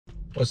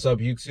What's up,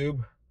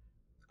 YouTube?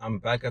 I'm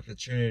back at the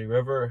Trinity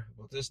River,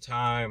 but this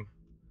time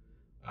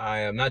I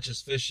am not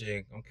just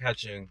fishing, I'm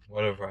catching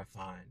whatever I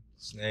find.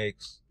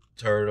 Snakes,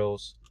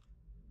 turtles,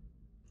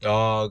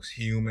 dogs,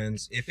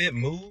 humans. If it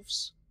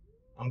moves,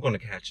 I'm gonna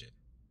catch it.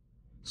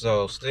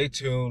 So stay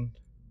tuned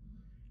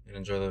and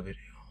enjoy the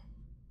video.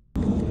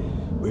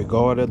 We're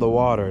going in the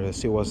water to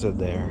see what's in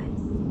there.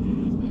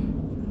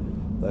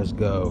 Let's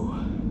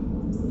go.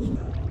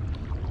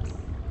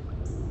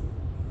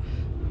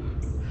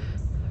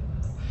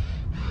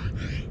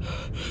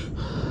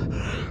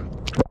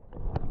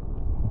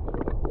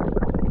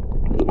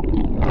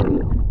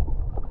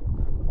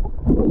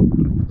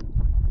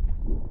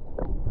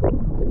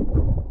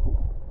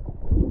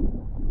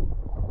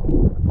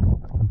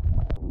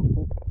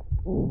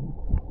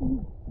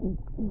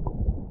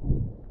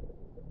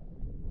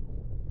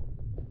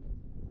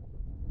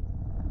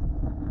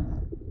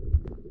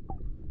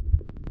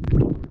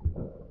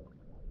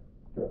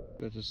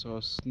 I just saw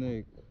a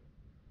snake.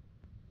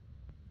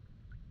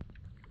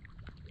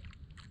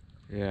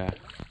 Yeah,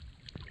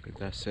 I think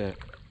that's it.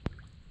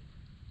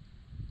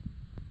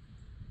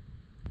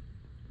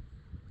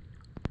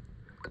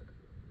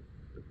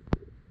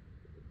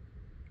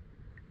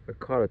 I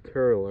caught a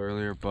turtle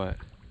earlier, but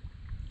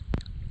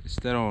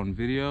instead on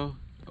video,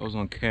 I was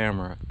on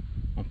camera,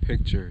 on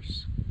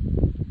pictures.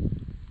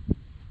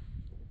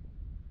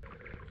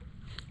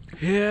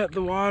 Yeah,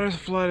 the water's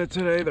flooded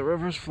today, the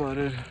river's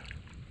flooded.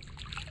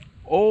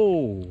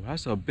 Oh,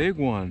 that's a big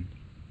one.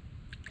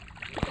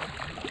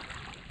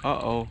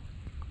 Uh-oh.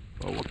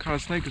 Oh, what kind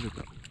of snake is it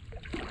though?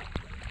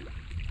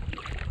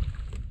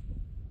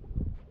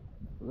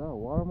 Is that a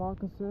water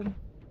moccasin?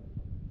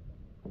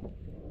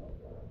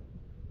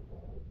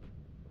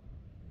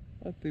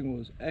 That thing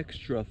was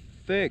extra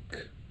thick.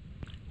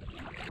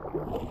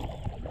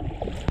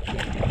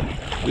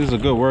 This is a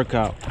good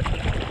workout.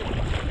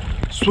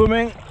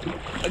 Swimming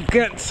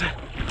against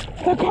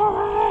the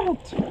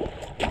current.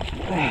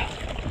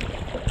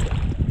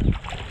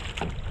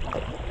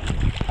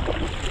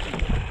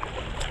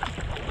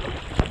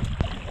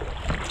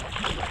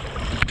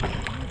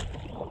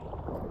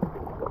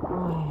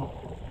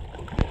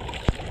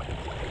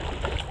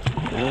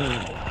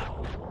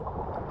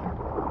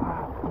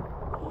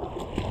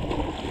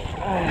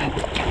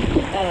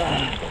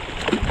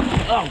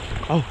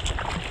 Oh.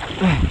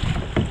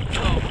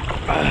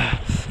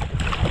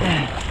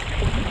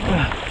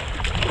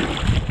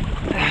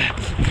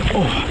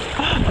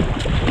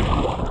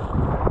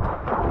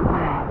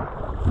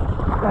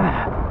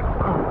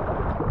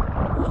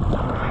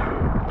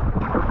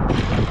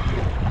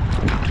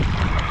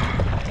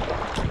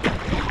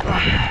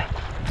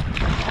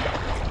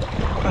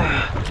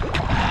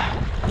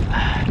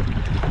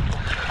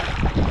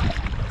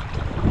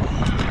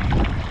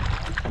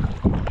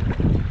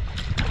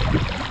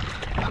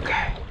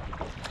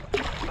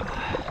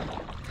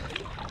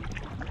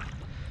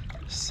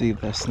 See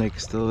if that snake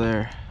is still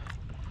there.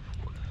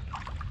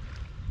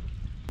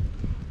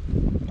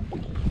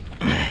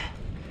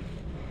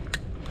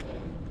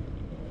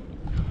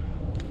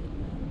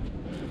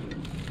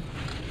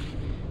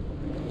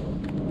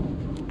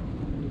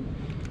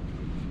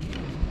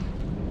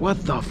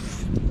 What the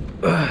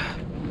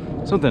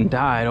something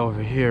died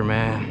over here,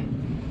 man.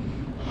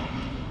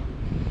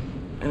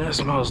 And it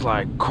smells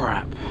like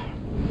crap.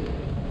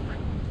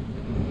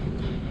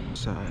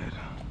 Side.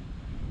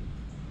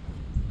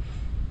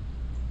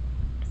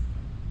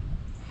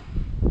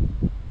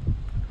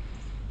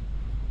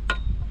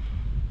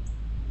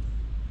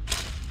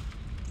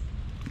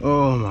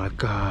 Oh my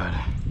God.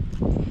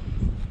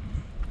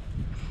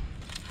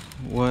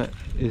 What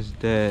is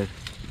dead?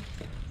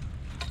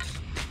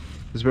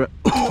 This better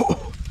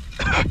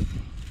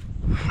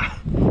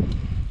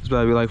this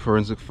better be like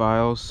Forensic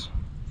Files.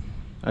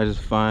 I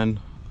just find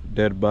a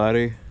dead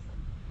body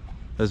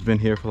that's been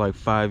here for like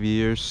 5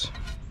 years.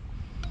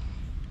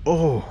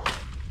 Oh,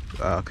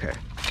 okay.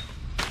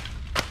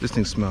 This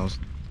thing smells.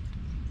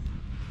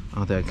 I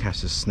don't think I can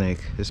catch this snake.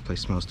 This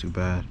place smells too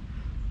bad.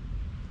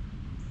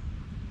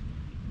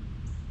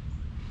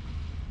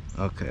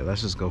 Okay,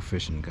 let's just go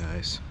fishing,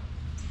 guys.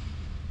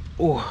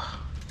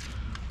 Oh,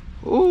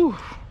 ooh,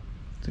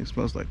 this thing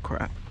smells like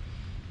crap.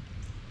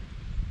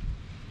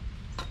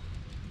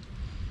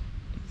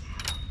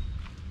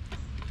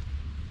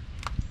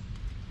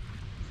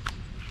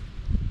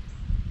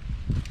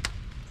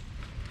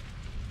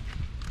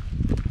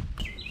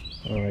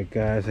 All right,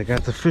 guys, I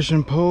got the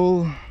fishing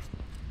pole,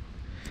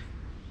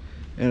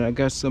 and I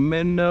got some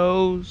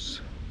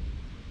minnows.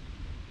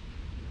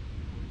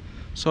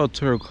 Saw a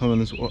turtle coming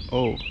this way.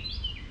 Oh,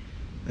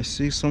 I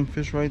see some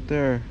fish right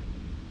there.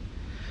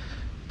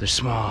 They're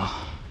small.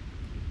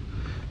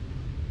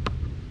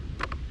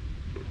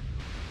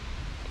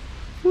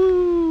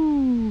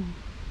 Woo!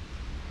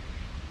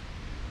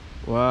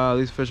 Wow,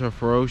 these fish are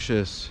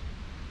ferocious.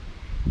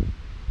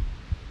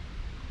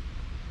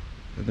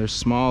 And they're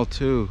small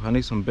too. I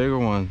need some bigger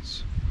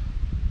ones.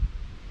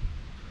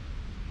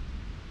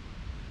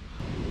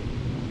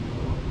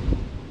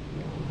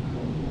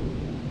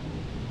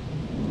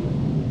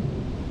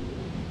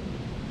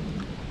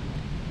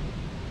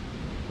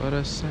 But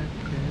a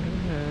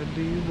second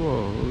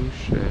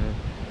devotion.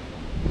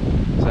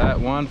 Is that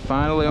one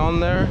finally on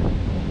there?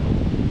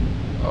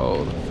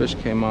 Oh, the fish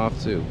came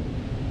off too.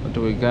 What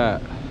do we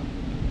got?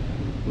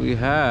 We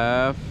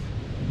have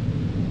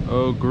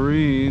a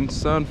green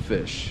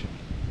sunfish.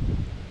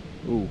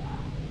 Ooh.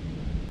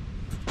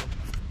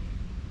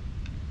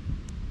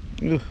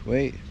 Ooh,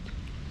 wait.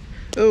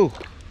 Ooh.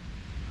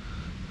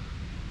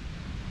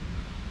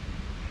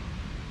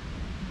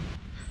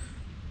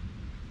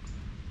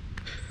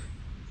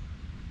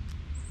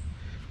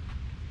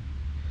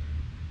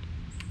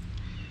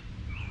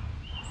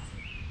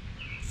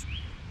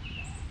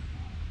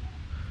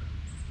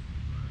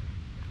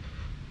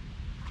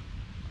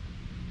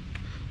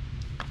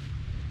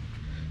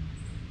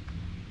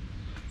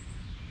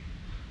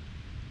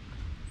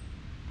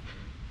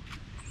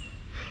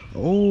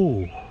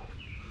 Oh.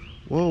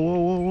 Whoa, whoa,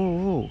 whoa,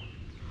 whoa, whoa.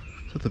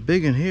 Something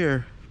big in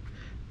here.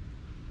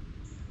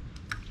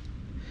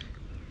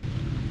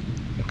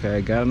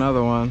 Okay, got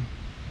another one.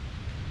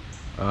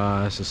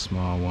 That's a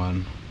small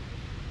one.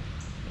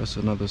 That's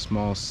another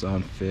small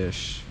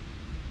sunfish.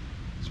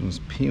 This one's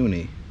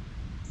puny,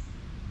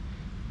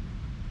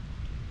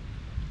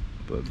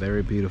 but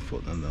very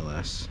beautiful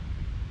nonetheless.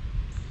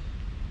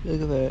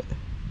 Look at that.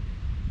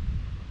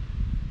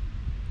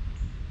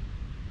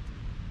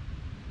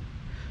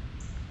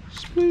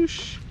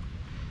 Sploosh.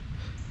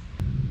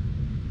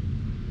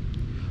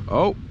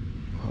 Oh,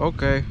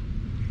 okay.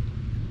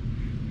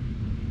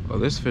 Oh,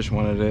 this fish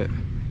wanted it.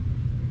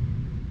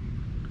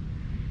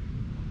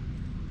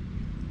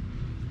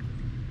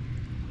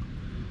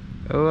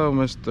 Hello,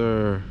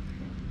 Mr.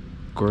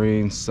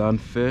 Green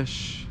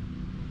Sunfish.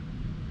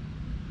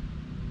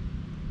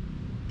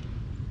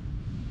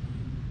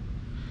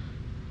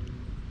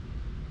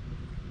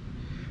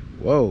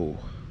 Whoa.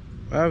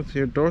 What happened to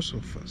your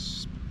dorsal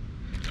fins?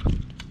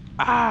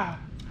 Ah!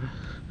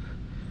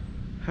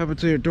 What happened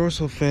to your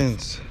dorsal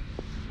fins?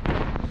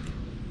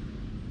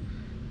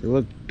 They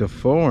look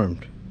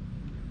deformed.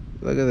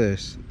 Look at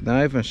this.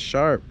 Not even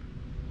sharp.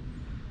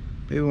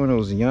 Maybe when it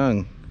was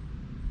young,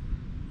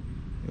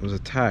 it was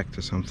attacked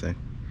or something.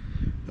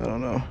 I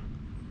don't know.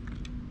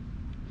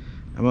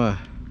 I'm gonna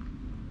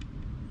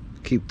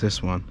keep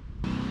this one.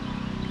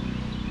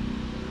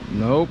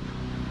 Nope.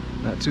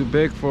 Not too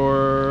big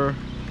for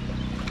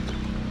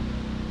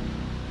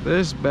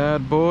this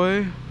bad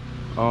boy.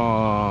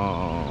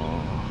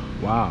 Oh,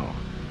 wow.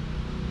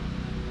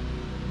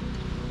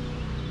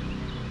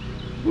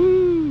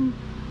 Woo!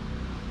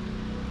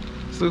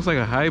 This looks like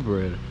a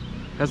hybrid.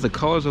 Has the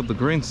colors of the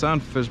green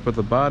sunfish, but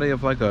the body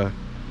of like a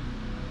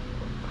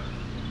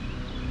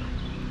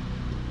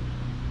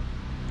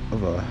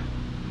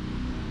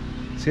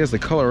see, it has the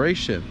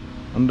coloration.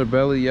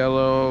 Underbelly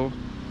yellow,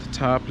 the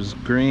top is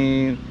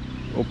green,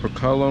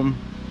 operculum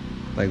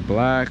like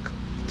black,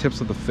 tips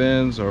of the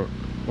fins are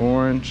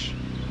orange.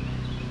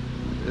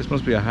 This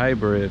must be a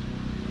hybrid.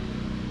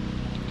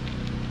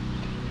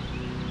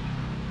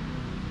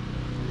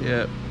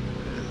 Yep.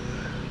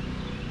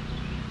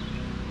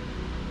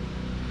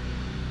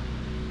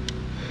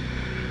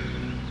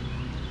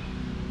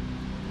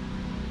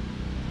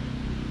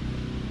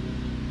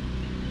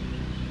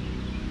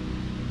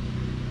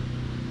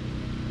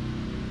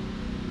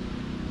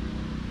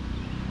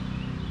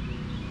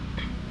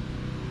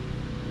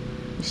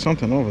 There's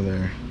something over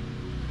there.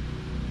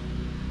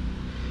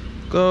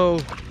 Go.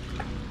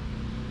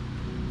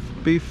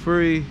 Be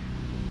free.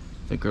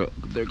 I think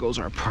there goes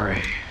our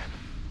prey.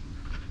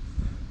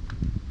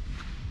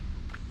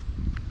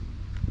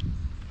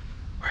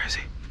 Where is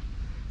he?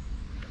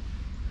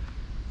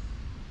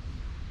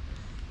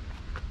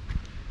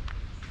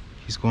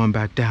 He's going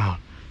back down,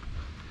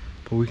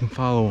 but we can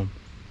follow him.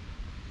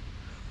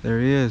 There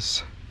he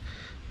is.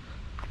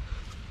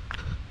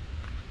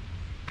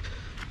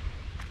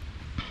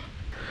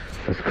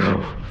 Let's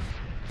go.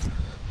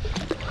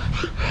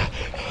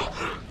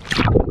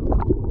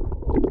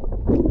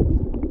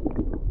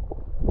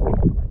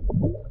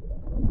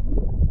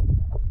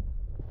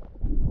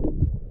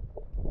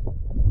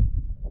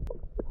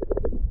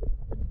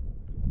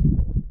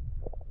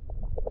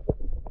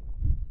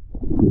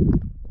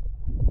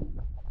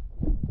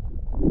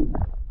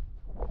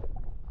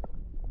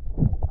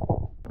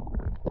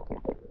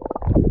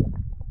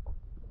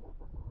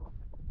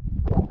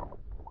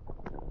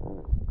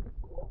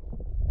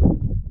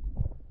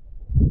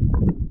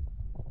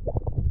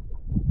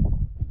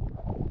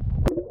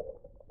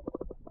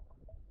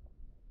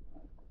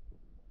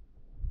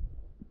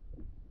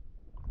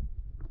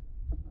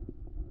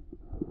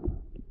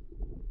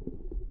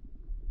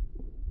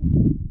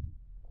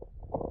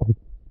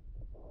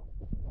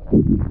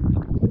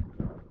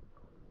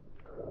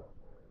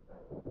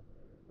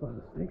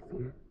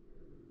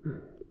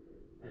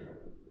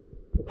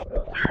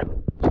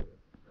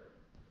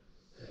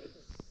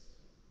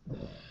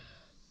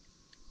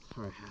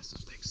 Alright, has the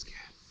snake scared.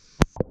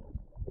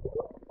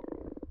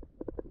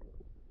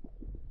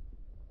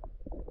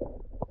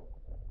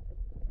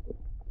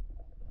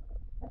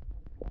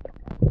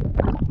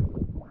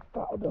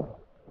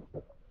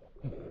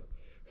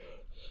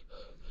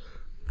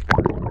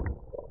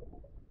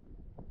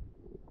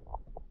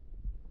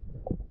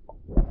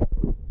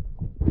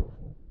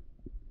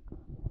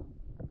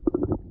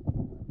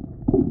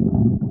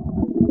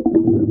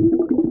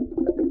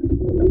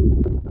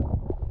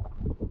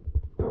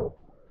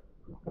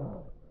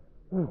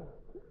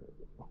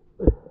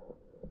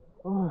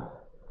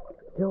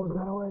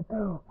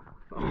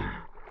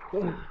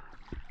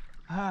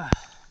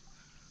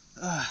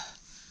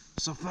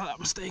 So if I'm not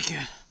mistaken,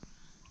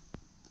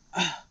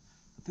 I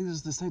think this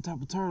is the same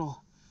type of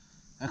turtle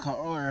I caught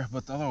earlier,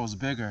 but the other one was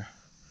bigger.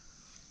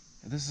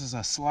 And this is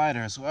a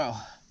slider as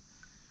well.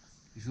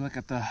 If you look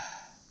at the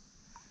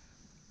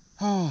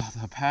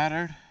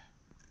pattern,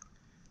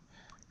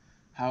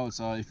 how it's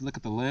if you look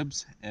at the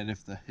limbs and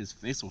if his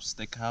face will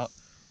stick out,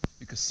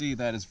 you can see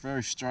that it's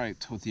very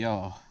striped with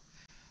yellow.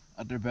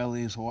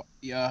 Underbelly is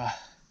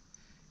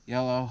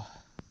yellow.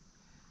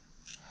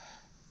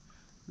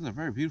 These are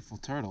very beautiful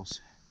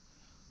turtles,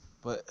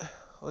 but the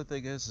only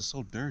thing is, it's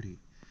so dirty.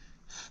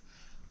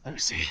 Let me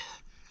see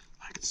if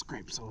I can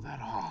scrape some of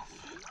that off.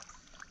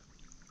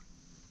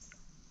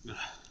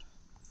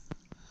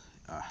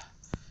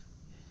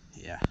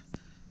 Yeah.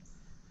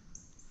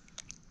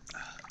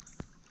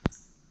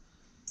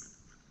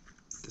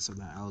 Get some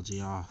of that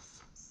algae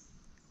off.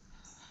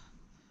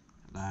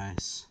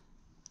 Nice.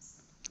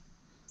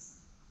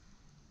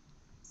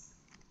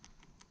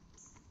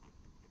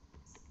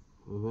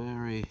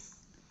 Very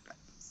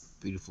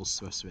beautiful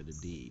specimen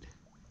indeed.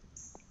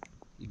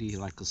 You need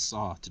like a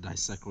saw to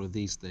dissect one of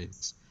these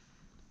things,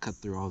 cut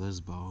through all this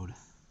bone.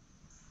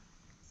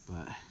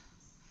 But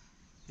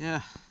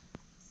yeah.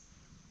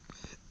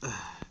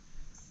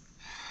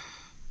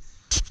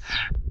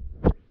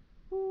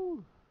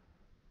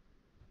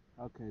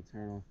 Okay,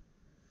 turtle,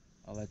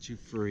 I'll let you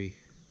free.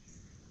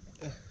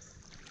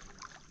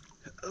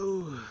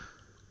 Oh.